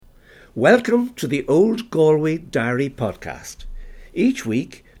Welcome to the Old Galway Diary podcast. Each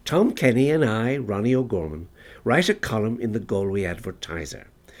week, Tom Kenny and I, Ronnie O'Gorman, write a column in the Galway Advertiser.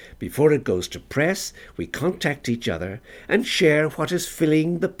 Before it goes to press, we contact each other and share what is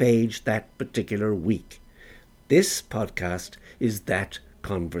filling the page that particular week. This podcast is that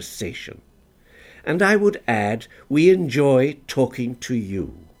conversation. And I would add, we enjoy talking to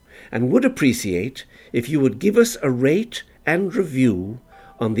you and would appreciate if you would give us a rate and review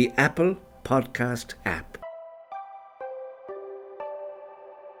on the Apple Podcast app.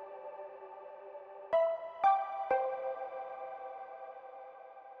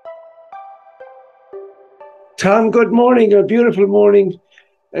 Tom, good morning, a beautiful morning.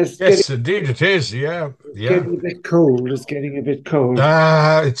 Indeed it is, yeah. Getting a bit cold. It's getting a bit cold.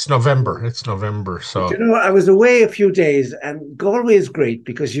 It's November, so... But I was away a few days, and Galway is great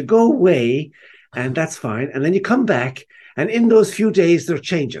because you go away, and that's fine, and then you come back, and in those few days, there are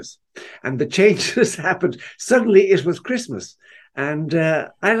changes. And the changes happened. Suddenly, it was Christmas. And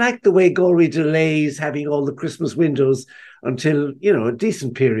I like the way Galway delays having all the Christmas windows until, a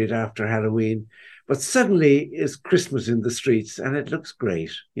decent period after Halloween. But suddenly, it's Christmas in the streets, and it looks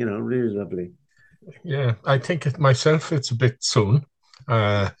great. Really lovely. Yeah, I think it's a bit soon.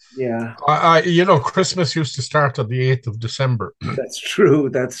 Yeah. Christmas used to start on the 8th of December. That's true.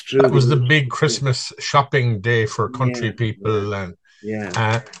 That was the big Christmas shopping day for country people. And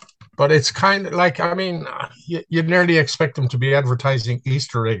but it's kind of like, you'd nearly expect them to be advertising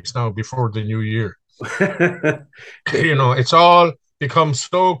Easter eggs now before the new year. It's all become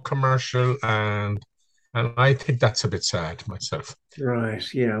so commercial, and I think that's a bit sad myself. Right,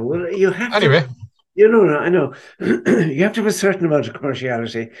 yeah. Well, you have anyway. I know. You have to have a certain amount of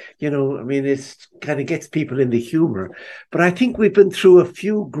commerciality. It kind of gets people in the humor. But I think we've been through a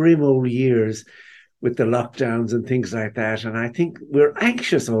few grim old years with the lockdowns and things like that. And I think we're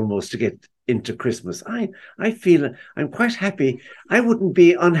anxious almost to get into Christmas. I feel I'm quite happy. I wouldn't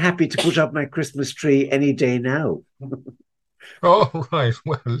be unhappy to put up my Christmas tree any day now. Oh, right.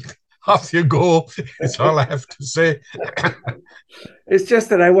 Well, off you go. That's all I have to say. It's just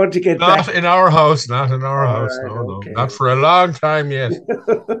that I want to get not back. In our house, not in our house. Right, no, okay. Not for a long time yet.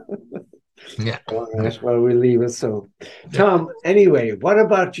 Yeah. All right. Well, we'll leave it so. Tom, anyway, what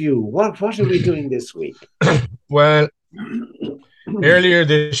about you? What are we doing this week? Well, earlier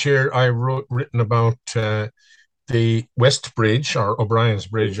this year, I written about the West Bridge, or O'Brien's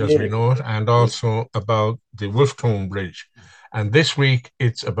Bridge, as we know it, and also about the Wolftown Bridge. And this week,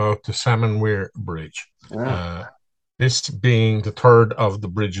 it's about the Salmon Weir Bridge. This being the third of the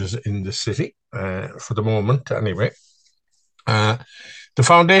bridges in the city, for the moment, anyway. The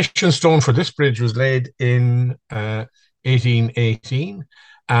foundation stone for this bridge was laid in 1818.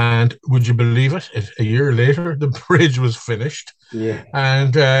 And would you believe it? A year later, the bridge was finished. Yeah.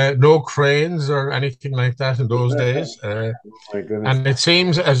 And no cranes or anything like that in those days. Oh my goodness. And it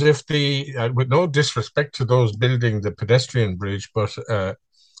seems as if with no disrespect to those building the pedestrian bridge, but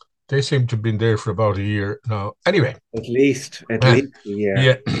they seem to have been there for about a year now. Anyway. At least,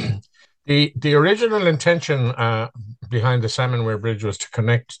 yeah. The original intention behind the Salmon Weir Bridge was to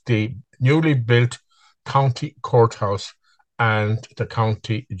connect the newly built county courthouse and the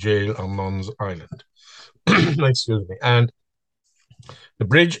county jail on Nuns Island. Excuse me. And the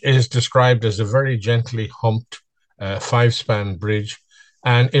bridge is described as a very gently humped 5-span bridge,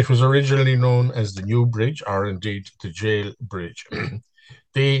 and it was originally known as the New Bridge, or indeed the Jail Bridge.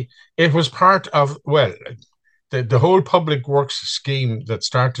 It was part of, the whole public works scheme that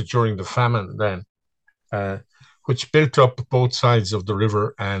started during the famine then, which built up both sides of the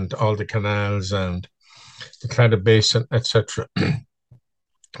river and all the canals and the Claddagh Basin, etc. It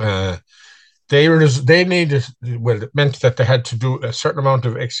meant that they had to do a certain amount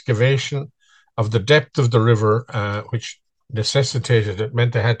of excavation of the depth of the river, which it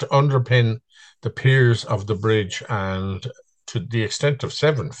meant they had to underpin the piers of the bridge, and to the extent of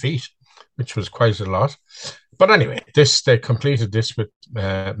 7 feet, which was quite a lot. But anyway, they completed this with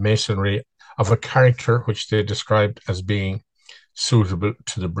masonry of a character which they described as being suitable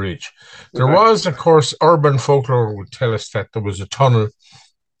to the bridge. There was, of course, urban folklore would tell us that there was a tunnel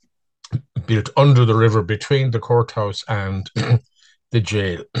built under the river between the courthouse and the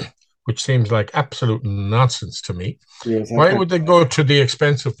jail, which seems like absolute nonsense to me. Yes, why would they go to the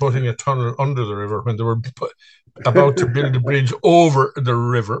expense of putting a tunnel under the river when they were about to build a bridge over the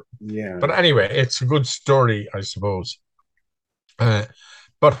river? Yeah. But anyway, it's a good story, I suppose.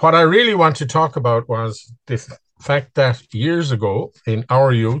 But what I really want to talk about was the fact that years ago, in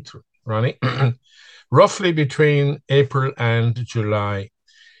our youth, Ronnie, roughly between April and July,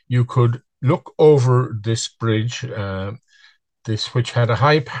 you could look over this bridge which had a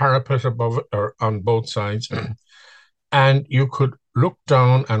high parapet above it or on both sides, and you could look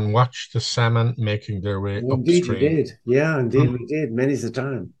down and watch the salmon making their way Well, indeed, you upstream. did. Yeah, indeed, Mm. we did. Many's the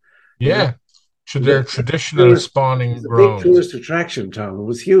time. You know, Yeah, to it was their traditional it spawning was a big grounds. tourist attraction, Tom. It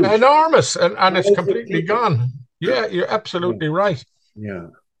was huge. Enormous, and it's Thousands of completely people. gone. Yeah, you're Yeah, absolutely right. yeah.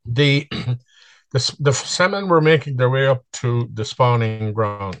 The the salmon were making their way up to the spawning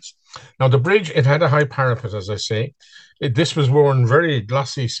grounds. Now, the bridge, it had a high parapet, as I say. This was worn very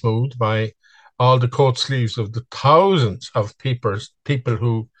glossy smooth by all the coat sleeves of the thousands of people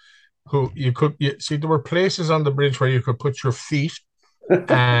who you see, there were places on the bridge where you could put your feet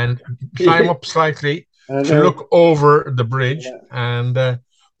and climb Yeah, up slightly I to know. look over the bridge. Yeah. And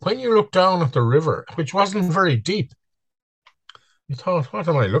when you look down at the river, which wasn't very deep, you thought, what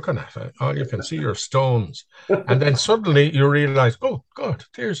am I looking at? All you can see are stones. And then suddenly you realize, oh, God,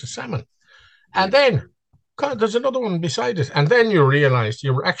 there's a salmon. Yeah. And then, God, there's another one beside it. And then you realize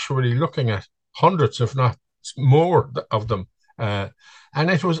you were actually looking at hundreds, if not more, of them. Uh, and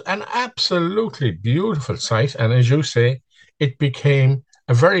it was an absolutely beautiful sight. And as you say, it became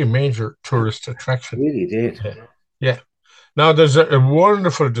a very major tourist attraction. Really did. Yeah. Yeah. Now, there's a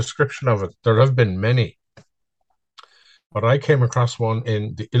wonderful description of it. There have been many, but I came across one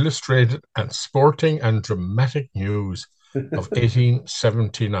in the Illustrated and Sporting and Dramatic News of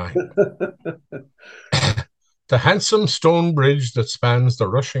 1879. The handsome stone bridge that spans the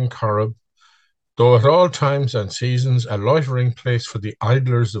rushing Corrib, though at all times and seasons a loitering place for the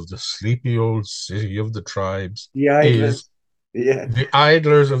idlers of the sleepy old city of the tribes, The is idlers. Yeah, the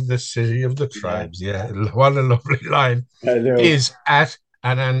idlers of the city of the yeah. tribes. Yeah, what a lovely line. I know. Is at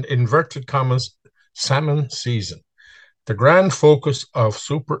an inverted commas salmon season, the grand focus of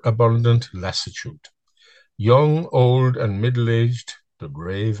superabundant lassitude. Young, old, and middle-aged, the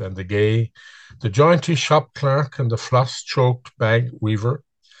grave and the gay, the jaunty shop clerk and the floss-choked bag weaver,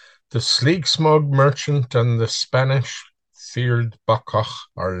 the sleek smug merchant and the Spanish-feared bacchach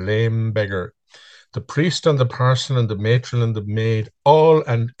or lame beggar, the priest and the parson and the matron and the maid, all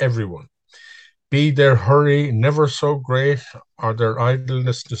and everyone, be their hurry never so great or their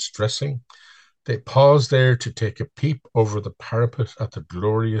idleness distressing, they pause there to take a peep over the parapet at the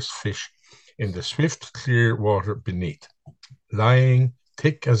glorious fish in the swift, clear water beneath, lying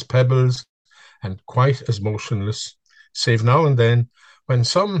thick as pebbles and quite as motionless, save now and then when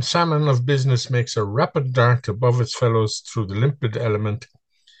some salmon of business makes a rapid dart above its fellows through the limpid element.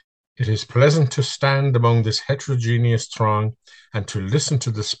 It is pleasant to stand among this heterogeneous throng and to listen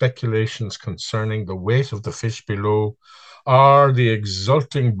to the speculations concerning the weight of the fish below, or the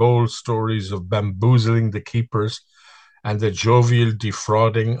exulting bold stories of bamboozling the keepers and the jovial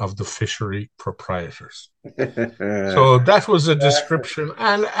defrauding of the fishery proprietors. So that was a description,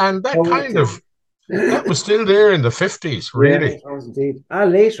 and that kind Poetic. of that was still there in the 50s, Yeah, really. it was indeed. Ah,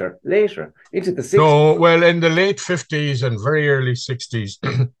 later, into the 60s. No, well, in the late 50s and very early 60s,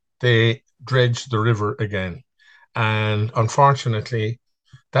 they dredged the river again. And unfortunately,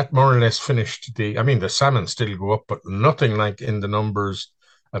 that more or less finished I mean, the salmon still go up, but nothing like in the numbers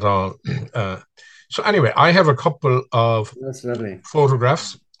at all. So anyway, I have a couple of That's lovely.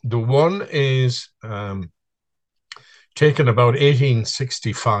 photographs. The one is taken about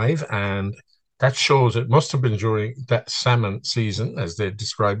 1865, and that shows it must have been during that salmon season, as they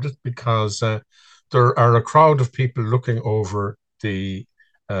described it, because there are a crowd of people looking over the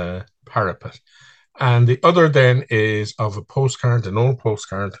parapet. And the other then is of a postcard, an old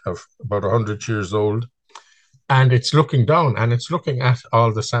postcard of about 100 years old, and it's looking down and it's looking at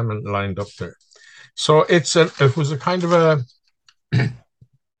all the salmon lined up there. So it was a kind of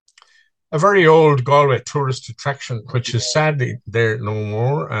a very old Galway tourist attraction, which is sadly there no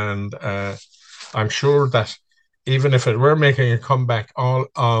more. And I'm sure that even if it were making a comeback, all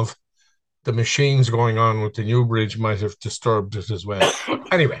of the machines going on with the new bridge might have disturbed it as well.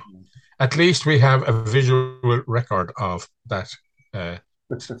 But anyway, at least we have a visual record of that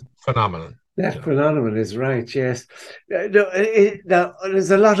phenomenon. That phenomenon is right. Yes. No, now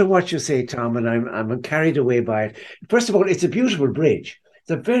there's a lot of what you say, Tom, and I'm carried away by it. First of all, it's a beautiful bridge.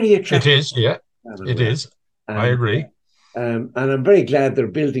 It's a very It attractive. is, yeah, it is. I And agree. and I'm very glad they're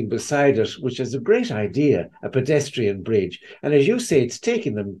building beside it, which is a great idea, a pedestrian bridge. And as you say, it's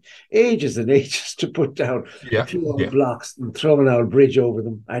taken them ages and ages to put down a Yeah, few old yeah, blocks and throw an old bridge over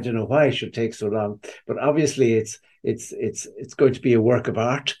them. I don't know why it should take so long, but obviously it's going to be a work of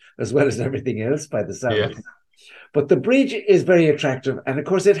art as well as everything else by the sound yeah, of it. But the bridge is very attractive, and of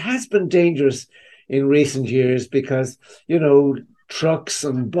course, it has been dangerous in recent years because trucks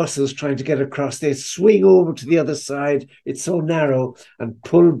and buses trying to get across, they swing over to the other side. It's so narrow and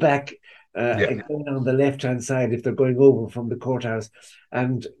pull back Yeah. again on the left-hand side if they're going over from the courthouse.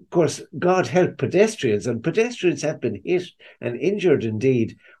 And of course, God help pedestrians, and pedestrians have been hit and injured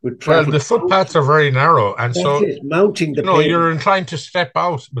indeed with Well, traffic. the footpaths are very narrow, and That's so it, mounting the pavement. you're inclined to step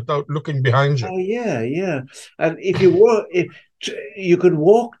out without looking behind you. Oh yeah, yeah. And if you were, if you could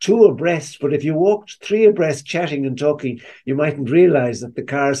walk two abreast, but if you walked three abreast, chatting and talking, you mightn't realize that the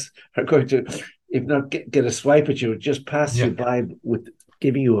cars are going to, if not get a swipe at you, just pass Yeah, you by with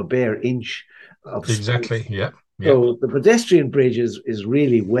giving you a bare inch of exactly. space. Yeah, yeah. So the pedestrian bridge is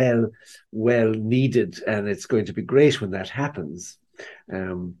really well needed, and it's going to be great when that happens.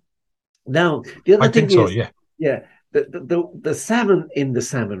 Um, Now the I other thing think so. is, Yeah, yeah, the salmon in the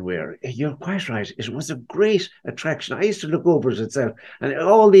salmon weir. You're quite right. It was a great attraction. I used to look over it itself, and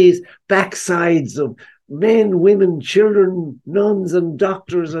all these backsides of men, women, children, nuns, and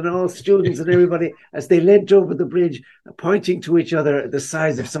doctors, and all students and everybody as they leant over the bridge, pointing to each other the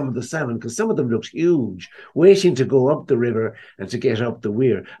size of some of the salmon, because some of them looked huge, waiting to go up the river and to get up the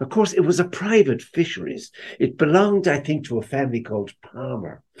weir. Of course, it was a private fisheries. It belonged, I think, to a family called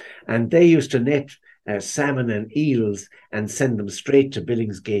Palmer, and they used to net salmon and eels and send them straight to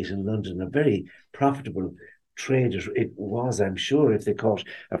Billingsgate in London. A very profitable trade it was, I'm sure, if they caught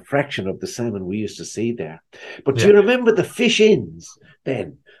a fraction of the salmon we used to see there. But do yeah. you remember the fish inns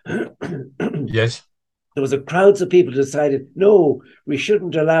then? Yes. There was a crowds of people decided, no, we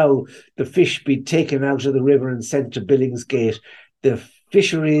shouldn't allow the fish be taken out of the river and sent to Billingsgate. The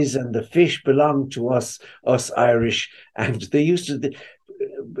fisheries and the fish belong to us Irish. And they used to,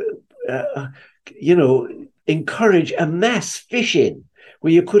 encourage a mass fishing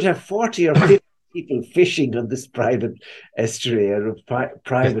where you could have 40 or 50 people fishing on this private estuary or Yeah,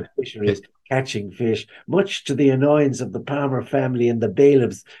 private yeah. fisheries catching fish, much to the annoyance of the Palmer family and the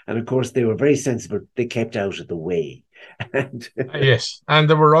bailiffs. And of course, they were very sensible. They kept out of the way. And Yes, and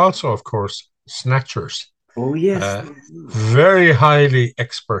there were also, of course, snatchers, oh, yes. uh, very highly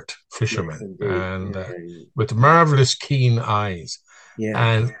expert Yes, fishermen, indeed. and Yeah, with marvelous keen eyes. yeah,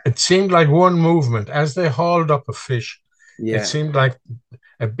 And it seemed like one movement as they hauled up a fish. It yeah. seemed like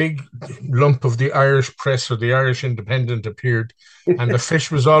a big lump of the Irish press or the Irish Independent appeared, and the fish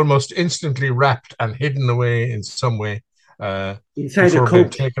was almost instantly wrapped and hidden away in some way Inside a before being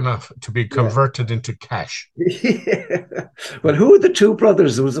coat. taken off to be Yeah. converted into cash. Yeah. Well, who were the two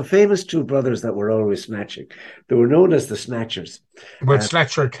brothers? There was a famous two brothers that were always snatching. They were known as the Snatchers. Well, And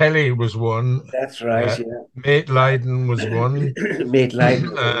Snatcher Kelly was one. that's right, Uh, Mate Lydon was one. yeah. Mate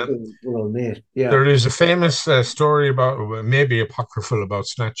Lyden was uh, another good old mate. Yeah, there is a famous story about, well, maybe apocryphal, about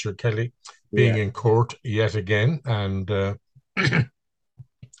Snatcher Kelly being yeah. in court yet again, and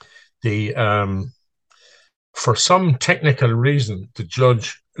the for some technical reason the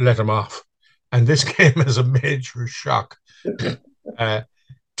judge let him off, and this came as a major shock uh,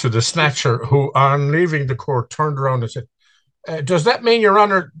 to the Snatcher, who, on leaving the court, turned around and said, "Does that mean, Your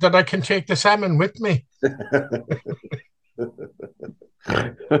Honour, that I can take the salmon with me?"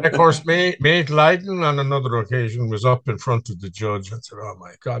 And of course, Mate Lydon on another occasion was up in front of the judge and said, "Oh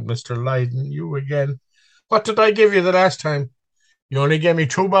my God, Mr. Lydon, you again. What did I give you the last time? You only gave me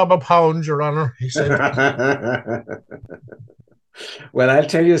 2 bob a pound, Your Honour," he said. Well, I'll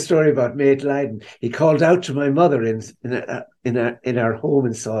tell you a story about Mate Lyden. He called out to my mother in our home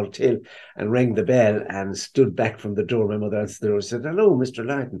in Salt Hill and rang the bell and stood back from the door. My mother answered the door and said, "Hello, Mr.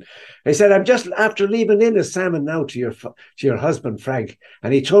 Lyden." He said, "I'm just after leaving in a salmon now to your husband, Frank.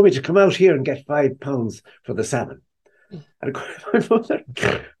 And he told me to come out here and get £5 for the salmon." And of course,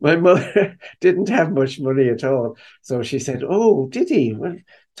 my mother didn't have much money at all. So she said, "Oh, did he? Well,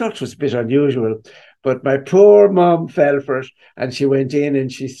 thought it was a bit unusual." But my poor mom fell for it, and she went in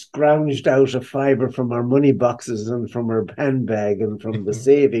and she scrounged out a fiver from her money boxes and from her handbag and from the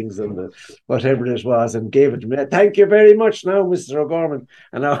savings and the whatever it was, and gave it to me. "Thank you very much now, Mr. O'Gorman."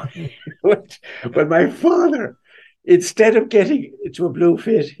 And I went, but my father, instead of getting to a blue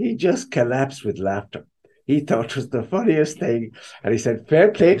fit, he just collapsed with laughter. He thought it was the funniest thing. And he said,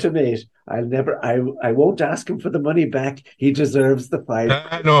 "Fair play to mate. I won't ask him for the money back. He deserves the five."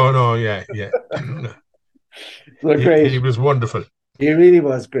 No, no, yeah, yeah. So He great. was wonderful. He really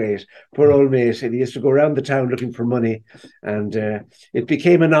was great. Poor old mate. And he used to go around the town looking for money. And it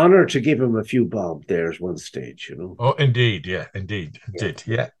became an honor to give him a few bob there at one stage. Oh, indeed, yeah, indeed, Yeah. did,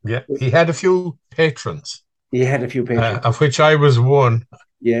 yeah, yeah. He had a few patrons, He had a few patrons. of which I was one.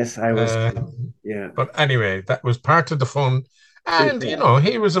 Yes, I was. Uh, Yeah. but anyway, that was part of the fun, It and was.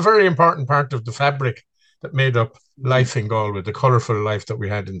 he was a very important part of the fabric that made up life in Galway, the colourful life that we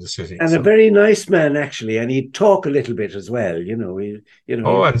had in the city. And a So, very nice man, actually. And he'd talk a little bit as well. oh, He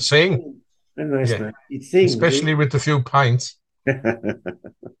and sing, a nice yeah, man. He'd sing. especially with the few pints.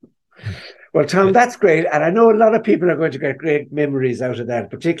 Well, Tom, that's great. And I know a lot of people are going to get great memories out of that,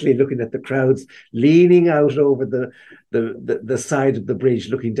 particularly looking at the crowds leaning out over the side of the bridge,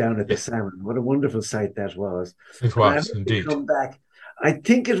 looking down at the Yeah, salmon. What a wonderful sight that was. it And I was hope they indeed. come back. I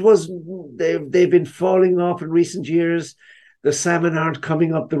think it was they've been falling off in recent years. The salmon aren't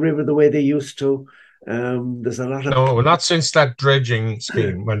coming up the river the way they used to. There's a lot of No, not since that dredging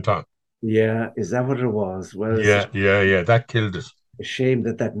scheme went on. yeah, is that what it was? Well, it's Yeah, yeah, yeah. That killed it. a shame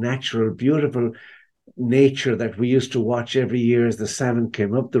that that natural, beautiful nature that we used to watch every year as the salmon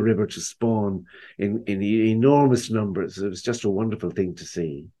came up the river to spawn in enormous numbers. It was just a wonderful thing to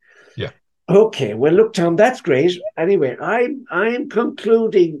see. Yeah. Okay, well, look, Tom, that's great. Anyway, I'm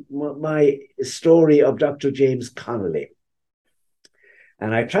concluding my story of Dr. James Connolly.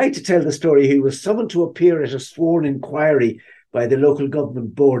 And I tried to tell the story. He was summoned to appear at a sworn inquiry by the local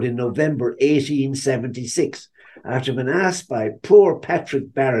government board in November 1876 after being asked by poor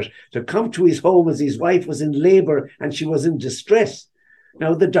Patrick Barrett to come to his home as his wife was in labour and she was in distress.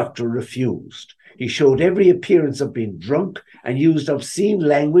 Now, the doctor refused. He showed every appearance of being drunk and used obscene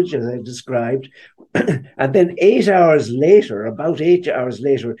language, as I described. And then 8 hours later, about 8 hours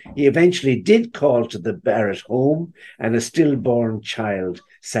later, he eventually did call to the Barrett home, and a stillborn child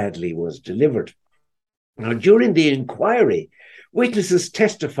sadly was delivered. Now, during the inquiry, witnesses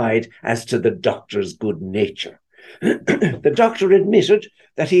testified as to the doctor's good nature. The doctor admitted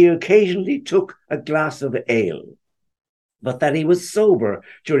that he occasionally took a glass of ale, but that he was sober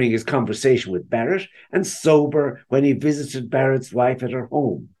during his conversation with Barrett and sober when he visited Barrett's wife at her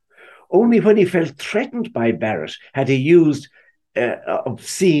home. Only when he felt threatened by Barrett had he used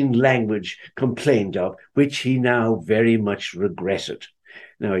obscene language complained of, which he now very much regretted.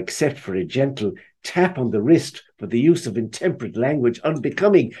 Now, except for a gentle tap on the wrist for the use of intemperate language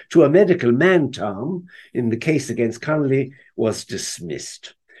unbecoming to a medical man, Tom, in the case against Connolly, was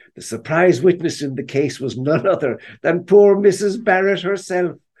dismissed. The surprise witness in the case was none other than poor Mrs. Barrett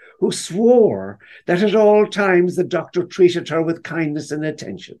herself, who swore that at all times the doctor treated her with kindness and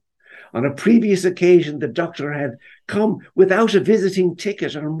attention. On a previous occasion, the doctor had come without a visiting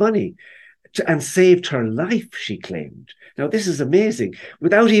ticket or money and saved her life, she claimed. Now, this is amazing.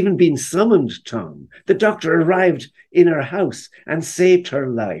 Without even being summoned, Tom, the doctor arrived in her house and saved her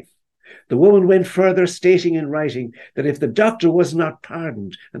life. The woman went further, stating in writing that if the doctor was not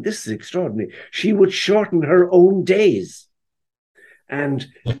pardoned, and this is extraordinary, she would shorten her own days. And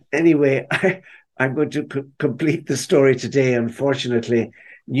anyway, I'm going to complete the story today. Unfortunately,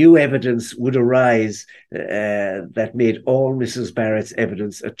 new evidence would arise that made all Mrs. Barrett's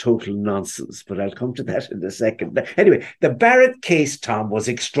evidence a total nonsense, but I'll come to that in a second. Anyway, the Barrett case, Tom, was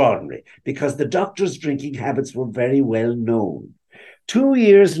extraordinary because the doctor's drinking habits were very well known. 2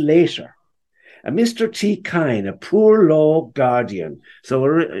 years later, a Mr. T. Kine, a poor law guardian, so a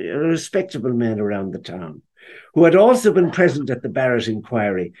respectable man around the town, who had also been present at the Barrett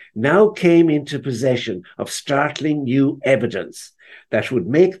inquiry, now came into possession of startling new evidence that would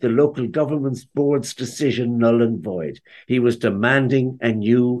make the local government's board's decision null and void. He was demanding a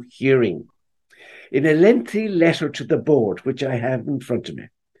new hearing. In a lengthy letter to the board, which I have in front of me,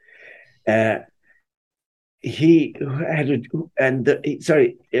 he had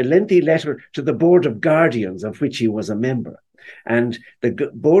a lengthy letter to the Board of Guardians, of which he was a member. And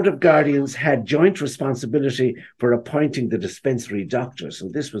the Board of Guardians had joint responsibility for appointing the dispensary doctor. So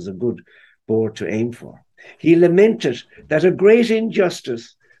this was a good board to aim for. He lamented that a great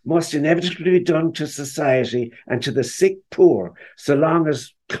injustice must inevitably be done to society and to the sick poor, so long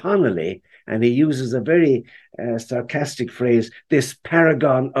as Connolly, and he uses a very sarcastic phrase, this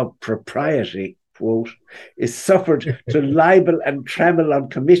paragon of propriety, quote, is suffered to libel and trammel on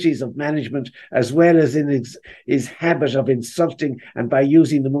committees of management, as well as in his habit of insulting and by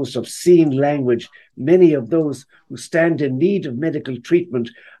using the most obscene language. Many of those who stand in need of medical treatment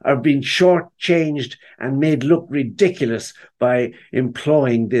are being shortchanged and made look ridiculous by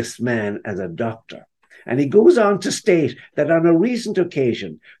employing this man as a doctor. And he goes on to state that on a recent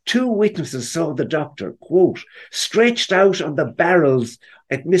occasion, 2 witnesses saw the doctor, quote, stretched out on the barrels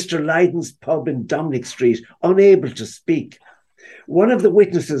at Mr. Lydon's pub in Dominic Street, unable to speak. One of the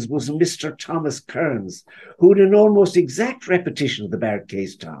witnesses was Mr. Thomas Kearns, who, in an almost exact repetition of the Barrett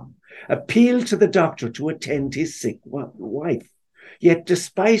case, Tom, appealed to the doctor to attend his sick wife. Yet,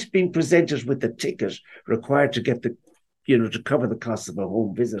 despite being presented with the ticket required to get to cover the costs of a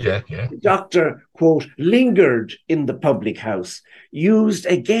home visit, the doctor, quote, lingered in the public house, used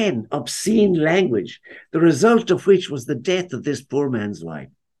again obscene language, the result of which was the death of this poor man's wife.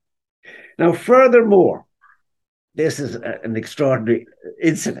 Now, furthermore, this is an extraordinary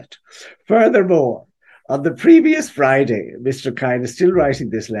incident. Furthermore, On the previous Friday, Mr. Kine is still writing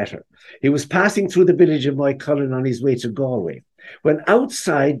this letter. He was passing through the village of Moycullen on his way to Galway, when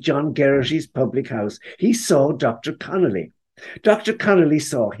outside John Geraghty's public house, he saw Dr. Connolly. Dr. Connolly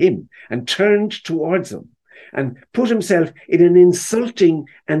saw him and turned towards him and put himself in an insulting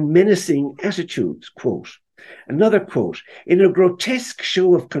and menacing attitude, quote. Another quote, in a grotesque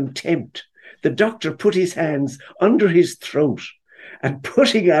show of contempt, the doctor put his hands under his throat and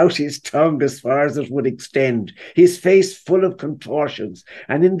putting out his tongue as far as it would extend, his face full of contortions,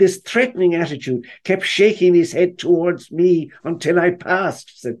 and in this threatening attitude kept shaking his head towards me until I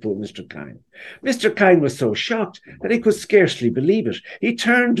passed, said poor Mr. Kine. Mr. Kine was so shocked that he could scarcely believe it. He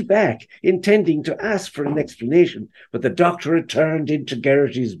turned back, intending to ask for an explanation, but the doctor had turned into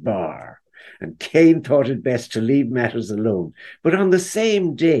Geraghty's bar. And Kane thought it best to leave matters alone. But on the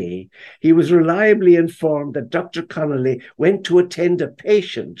same day, he was reliably informed that Dr. Connolly went to attend a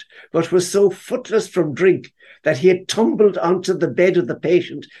patient, but was so footless from drink that he had tumbled onto the bed of the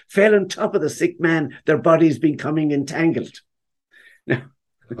patient, fell on top of the sick man, their bodies becoming entangled. Now,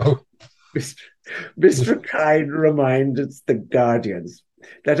 Mr. Kine reminded the Guardians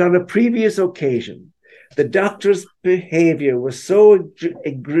that on a previous occasion, the doctor's behaviour was so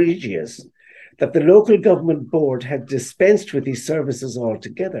egregious that the local government board had dispensed with his services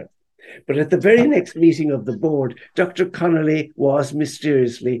altogether. But at the very next meeting of the board, Dr. Connolly was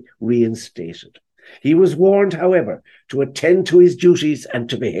mysteriously reinstated. He was warned, however, to attend to his duties and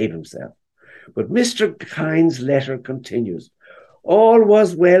to behave himself. But Mr. Kine's letter continues. All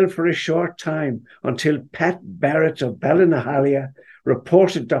was well for a short time until Pat Barrett of Ballinahallia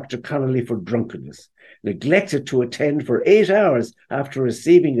reported Dr. Connolly for drunkenness, neglected to attend for 8 hours after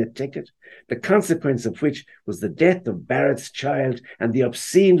receiving a ticket, the consequence of which was the death of Barrett's child and the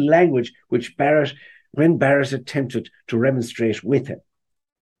obscene language which when Barrett attempted to remonstrate with him.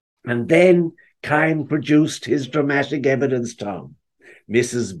 And then Kine produced his dramatic evidence, Tom.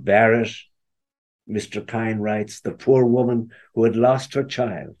 Mrs. Barrett, Mr. Kine writes, the poor woman who had lost her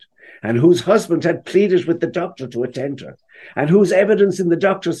child and whose husband had pleaded with the doctor to attend her, and whose evidence in the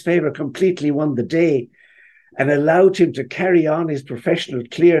doctor's favour completely won the day and allowed him to carry on his professional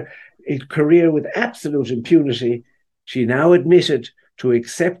career with absolute impunity, she now admitted to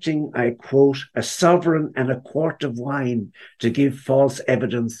accepting, I quote, a sovereign and a quart of wine to give false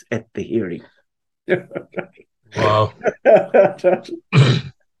evidence at the hearing. Wow.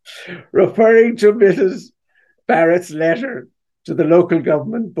 Referring to Mrs. Barrett's letter to the local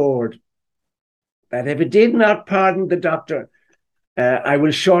government board, that if it did not pardon the doctor, I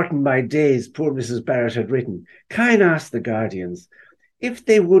will shorten my days, poor Mrs. Barrett had written. Kine asked the Guardians if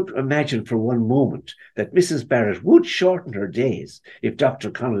they would imagine for one moment that Mrs. Barrett would shorten her days if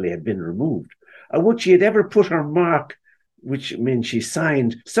Dr. Connolly had been removed, or would she had ever put her mark, which meant she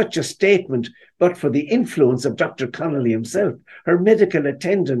signed such a statement, but for the influence of Dr. Connolly himself, her medical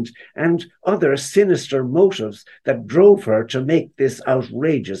attendant, and other sinister motives that drove her to make this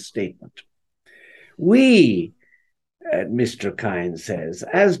outrageous statement. We, Mr. Kine says,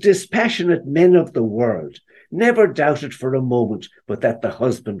 as dispassionate men of the world, never doubted for a moment but that the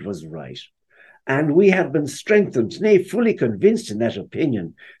husband was right. And we have been strengthened, nay, fully convinced in that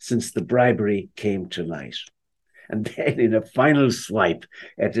opinion since the bribery came to light. And then in a final swipe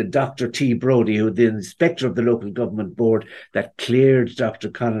at Dr. T. Brodie, who the inspector of the local government board that cleared Dr.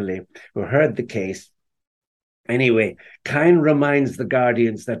 Connolly, who heard the case. Anyway, Kine reminds the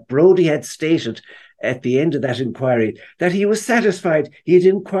Guardians that Brodie had stated at the end of that inquiry that he was satisfied he had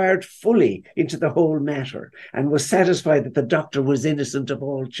inquired fully into the whole matter and was satisfied that the doctor was innocent of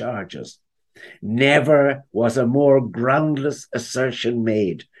all charges. Never was a more groundless assertion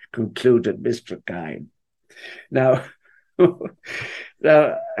made, concluded Mr. Kine. Now,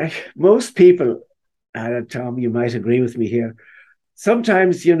 most people, Tom, you might agree with me here,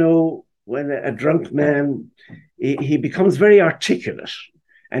 sometimes, when a drunk man, he becomes very articulate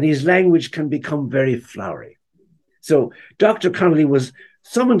and his language can become very flowery. So Dr. Connolly was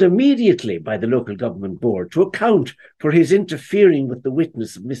summoned immediately by the local government board to account for his interfering with the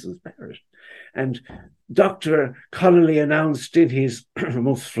witness of Mrs. Barrett. And Dr. Connolly announced in his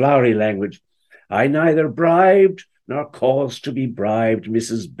most flowery language, I neither bribed nor caused to be bribed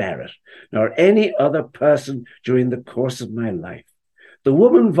Mrs. Barrett, nor any other person during the course of my life. The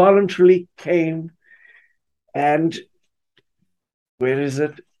woman voluntarily came and,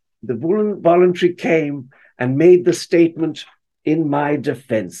 the woman voluntarily came and made the statement in my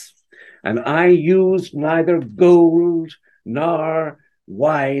defense. And I used neither gold nor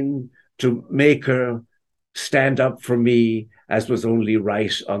wine to make her stand up for me, as was only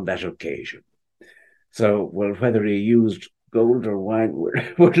right on that occasion. So, well, whether he used gold or wine.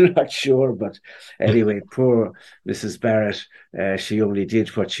 We're not sure, but anyway, poor Mrs. Barrett. She only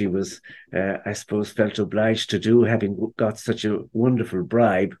did what she was, I suppose, felt obliged to do, having got such a wonderful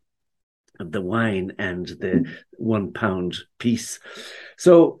bribe of the wine and the £1 piece.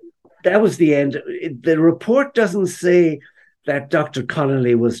 So that was the end. The report doesn't say that Dr.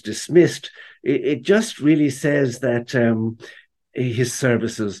 Connolly was dismissed. It just really says that his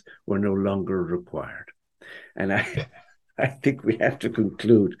services were no longer required. And I think we have to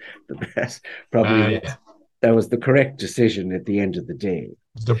conclude that that was the correct decision at the end of the day.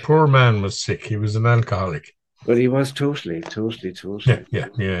 The poor man was sick. He was an alcoholic. But he was totally. Yeah.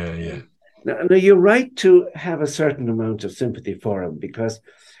 Now, you're right to have a certain amount of sympathy for him because,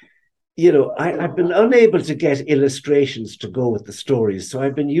 I've been unable to get illustrations to go with the stories. So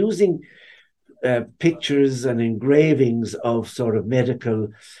I've been using pictures and engravings of sort of medical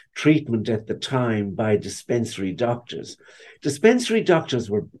treatment at the time by dispensary doctors. Dispensary doctors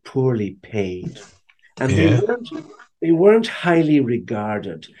were poorly paid, and they weren't highly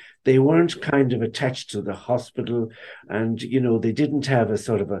regarded. They weren't kind of attached to the hospital, and they didn't have a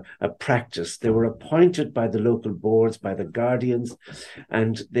sort of a practice. They were appointed by the local boards, by the guardians,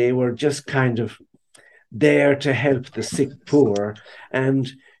 and they were just kind of there to help the sick poor.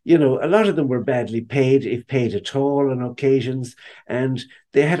 And a lot of them were badly paid, if paid at all on occasions, and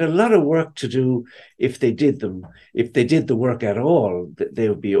they had a lot of work to do if they did the work at all. They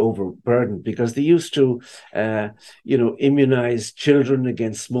would be overburdened because they used to, immunize children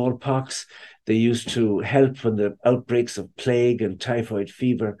against smallpox. They used to help when the outbreaks of plague and typhoid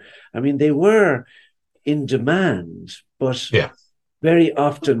fever. I mean, they were in demand, but very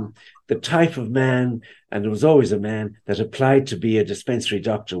often the type of man, and there was always a man that applied to be a dispensary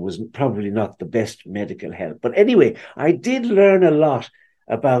doctor, was probably not the best medical help. But anyway, I did learn a lot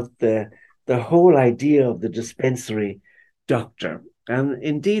about the whole idea of the dispensary doctor. And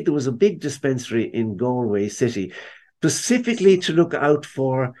indeed, there was a big dispensary in Galway city, specifically to look out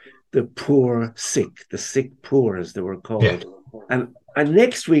for the poor sick, the sick poor, as they were called. Yeah. And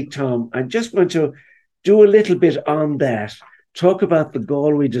next week, Tom, I'm just going to do a little bit on that. Talk about the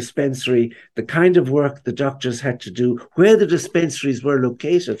Galway dispensary, the kind of work the doctors had to do, where the dispensaries were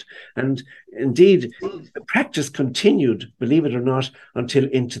located. And indeed, the practice continued, believe it or not, until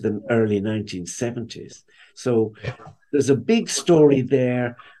into the early 1970s. So there's a big story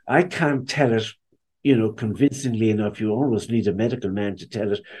there. I can't tell it, convincingly enough. You almost need a medical man to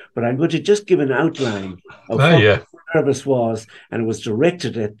tell it. But I'm going to just give an outline of what the service was, and it was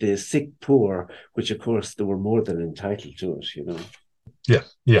directed at the sick poor, which, of course, they were more than entitled to it,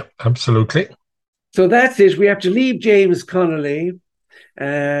 Yeah, absolutely. So that's it. We have to leave James Connolly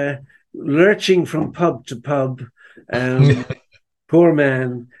lurching from pub to pub. Poor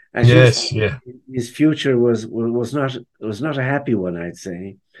man. And his future was not a happy one, I'd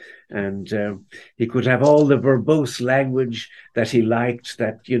say. And he could have all the verbose language that he liked,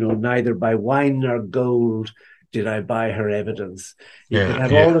 that, neither by wine nor gold did I buy her evidence. He could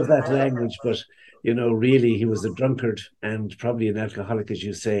have all of that language, but, really he was a drunkard and probably an alcoholic, as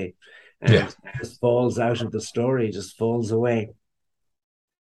you say. And just falls out of the story, just falls away.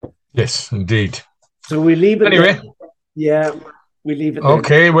 Yes, indeed. So we leave it anyway. there. Yeah, we leave it there.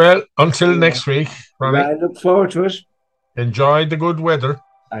 Okay, well, until next week, Ronnie. I look forward to it. Enjoy the good weather.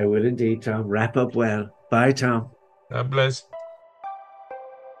 I will indeed, Tom. Wrap up well. Bye, Tom. God bless.